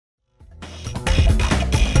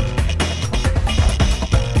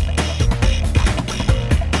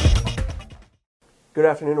Good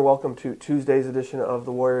afternoon and welcome to Tuesday's edition of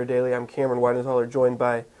the Warrior Daily. I'm Cameron Weidenhaler, joined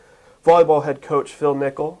by volleyball head coach Phil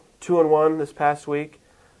Nickel. 2-1 this past week,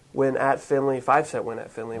 win at Finley, 5-set win at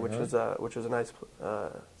Finley, which was a nice.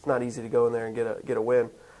 It's not easy to go in there and get a win.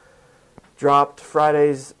 Dropped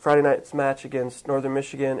Friday night's match against Northern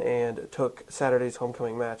Michigan and took Saturday's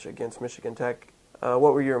homecoming match against Michigan Tech.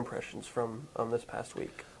 What were your impressions from this past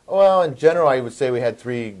week? Well, in general, I would say we had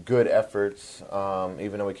three good efforts,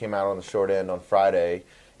 even though we came out on the short end on Friday.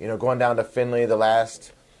 You know, going down to Finley the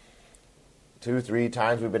last 2-3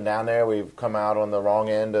 times we've been down there, we've come out on the wrong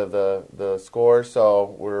end of the score,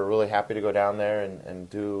 so we're really happy to go down there and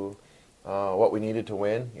do what we needed to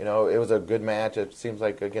win. You know, it was a good match. It seems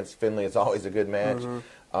like against Finley it's always a good match.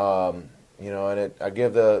 Mm-hmm. You know, and I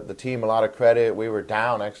give the team a lot of credit. We were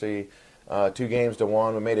down, actually,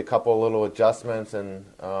 2-1. We made a couple little adjustments, and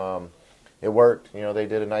it worked. You know, they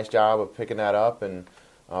did a nice job of picking that up and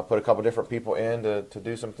put a couple different people in to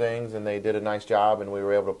do some things, and they did a nice job, and we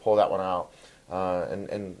were able to pull that one out.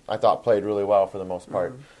 And I thought played really well for the most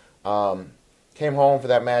part. Mm-hmm. Came home for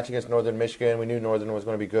that match against Northern Michigan. We knew Northern was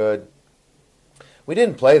going to be good. We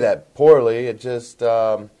didn't play that poorly. It just,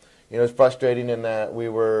 it was frustrating in that we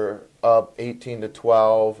were up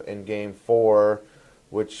 18-12 in Game 4,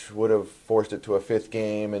 which would have forced it to a fifth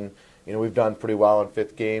game. And, you know, we've done pretty well in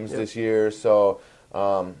fifth games this year. So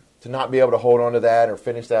to not be able to hold on to that or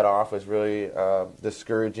finish that off was really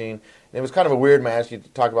discouraging. And it was kind of a weird match. You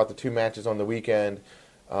talk about the two matches on the weekend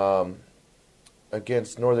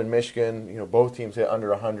against Northern Michigan. You know, both teams hit under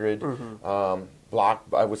 100.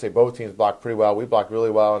 Mm-hmm. I would say both teams blocked pretty well. We blocked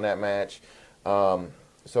really well in that match. So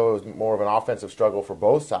it was more of an offensive struggle for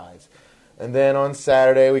both sides. And then on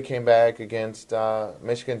Saturday we came back against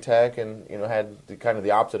Michigan Tech and, you know, had kind of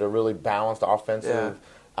the opposite, a really balanced offensive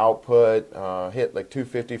output, hit like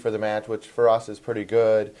 250 for the match, which for us is pretty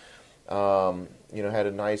good. You know, had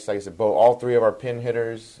a nice, like I said, all three of our pin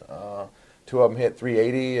hitters, two of them hit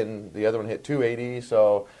 380 and the other one hit 280.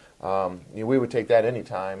 So you know, we would take that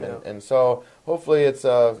anytime. And so hopefully it's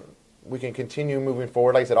we can continue moving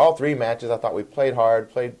forward. Like I said, all three matches I thought we played hard,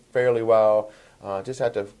 played fairly well. Just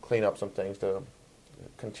had to clean up some things to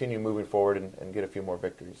continue moving forward and get a few more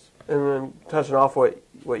victories. And then touching off what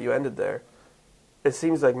you ended there, it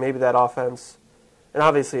seems like maybe that offense, and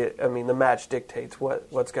obviously, I mean, the match dictates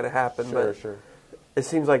what's going to happen. Sure. It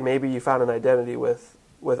seems like maybe you found an identity with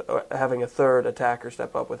having a third attacker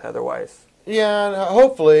step up with Heather Weiss. Yeah, and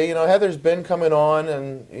hopefully, you know, Heather's been coming on,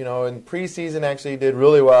 and you know, in preseason actually did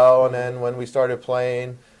really well, and then when we started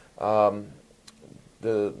playing.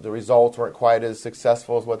 The results weren't quite as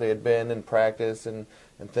successful as what they had been in practice and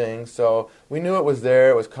things. So we knew it was there.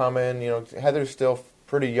 It was coming. You know, Heather's still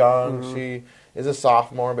pretty young. Mm-hmm. She is a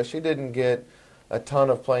sophomore, but she didn't get a ton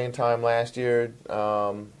of playing time last year.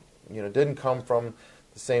 You know, didn't come from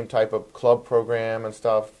the same type of club program and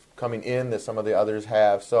stuff coming in that some of the others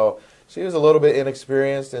have. So she was a little bit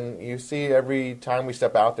inexperienced, and you see every time we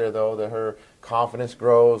step out there, though, that her confidence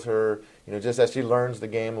grows. Her, you know, just as she learns the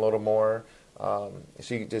game a little more.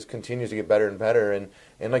 She just continues to get better and better, and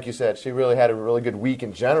like you said, she really had a really good week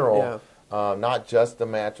in general. Yeah. Not just the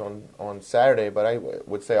match on Saturday, but I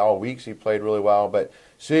would say all week she played really well. But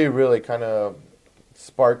she really kind of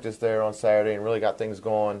sparked us there on Saturday and really got things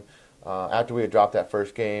going after we had dropped that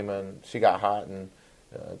first game, and she got hot and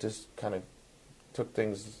just kind of took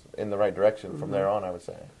things in the right direction from there on, I would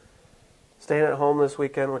say. Staying at home this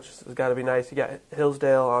weekend, which has got to be nice. You got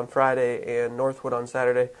Hillsdale on Friday and Northwood on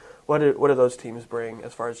Saturday. What do those teams bring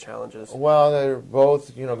as far as challenges? Well, they're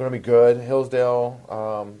both, you know, going to be good.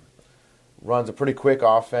 Hillsdale runs a pretty quick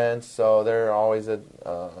offense, so they're always a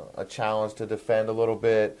challenge to defend a little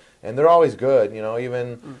bit, and they're always good. You know,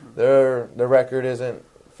 even their record isn't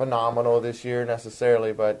phenomenal this year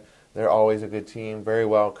necessarily, but they're always a good team, very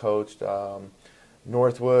well coached.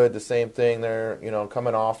 Northwood, the same thing. They're, you know,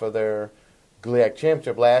 coming off of their GLIAC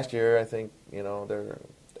championship last year. I think, you know, their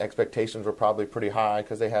expectations were probably pretty high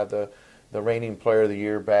because they had the reigning player of the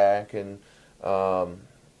year back and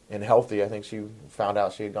healthy. I think she found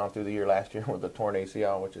out she had gone through the year last year with a torn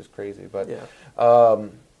ACL, which is crazy. But you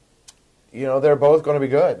know, they're both going to be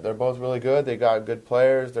good. They're both really good. They got good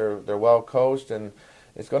players. They're well coached, and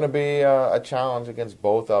it's going to be a challenge against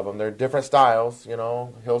both of them. They're different styles. You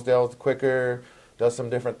know, Hillsdale's quicker, does some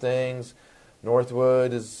different things.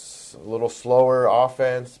 Northwood is a little slower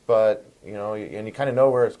offense, but you know, and you kind of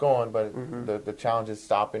know where it's going, but the challenge is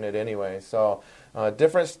stopping it anyway. So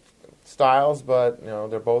different styles, but you know,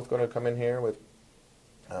 they're both going to come in here with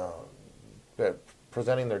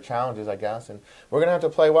presenting their challenges, I guess, and we're going to have to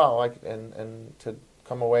play well, and to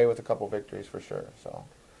come away with a couple victories for sure. So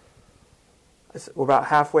We're about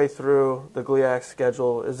halfway through the GLIAC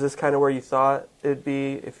schedule. Is this kind of where you thought it'd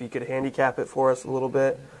be, if you could handicap it for us a little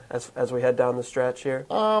bit as we head down the stretch here?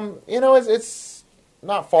 It's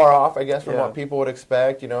not far off, I guess, from Yeah. what people would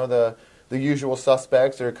expect. The usual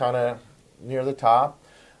suspects are kind of near the top.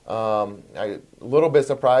 A little bit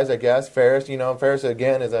surprised, I guess. Ferris, Ferris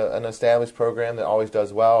again is an established program that always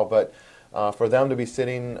does well, but for them to be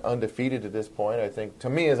sitting undefeated at this point, I think, to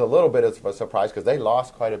me, is a little bit of a surprise because they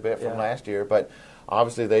lost quite a bit from last year. But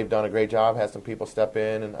obviously, they've done a great job, had some people step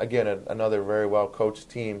in, and again, another very well-coached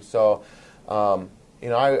team. So,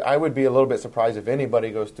 I would be a little bit surprised if anybody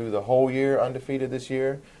goes through the whole year undefeated this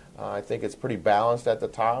year. I think it's pretty balanced at the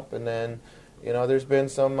top. And then, there's been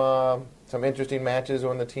some interesting matches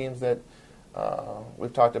on the teams that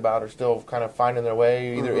we've talked about are still kind of finding their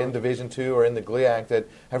way either in Division II or in the GLIAC that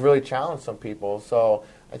have really challenged some people. So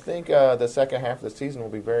I think the second half of the season will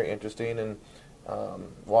be very interesting. And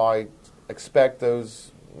while I expect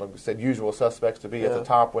those, like I said, usual suspects to be at the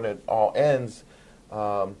top when it all ends,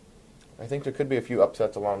 I think there could be a few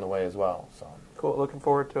upsets along the way as well. So Cool. Looking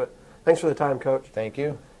forward to it. Thanks for the time, Coach. Thank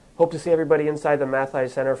you. Hope to see everybody inside the Mathai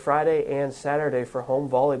Center Friday and Saturday for home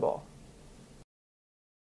volleyball.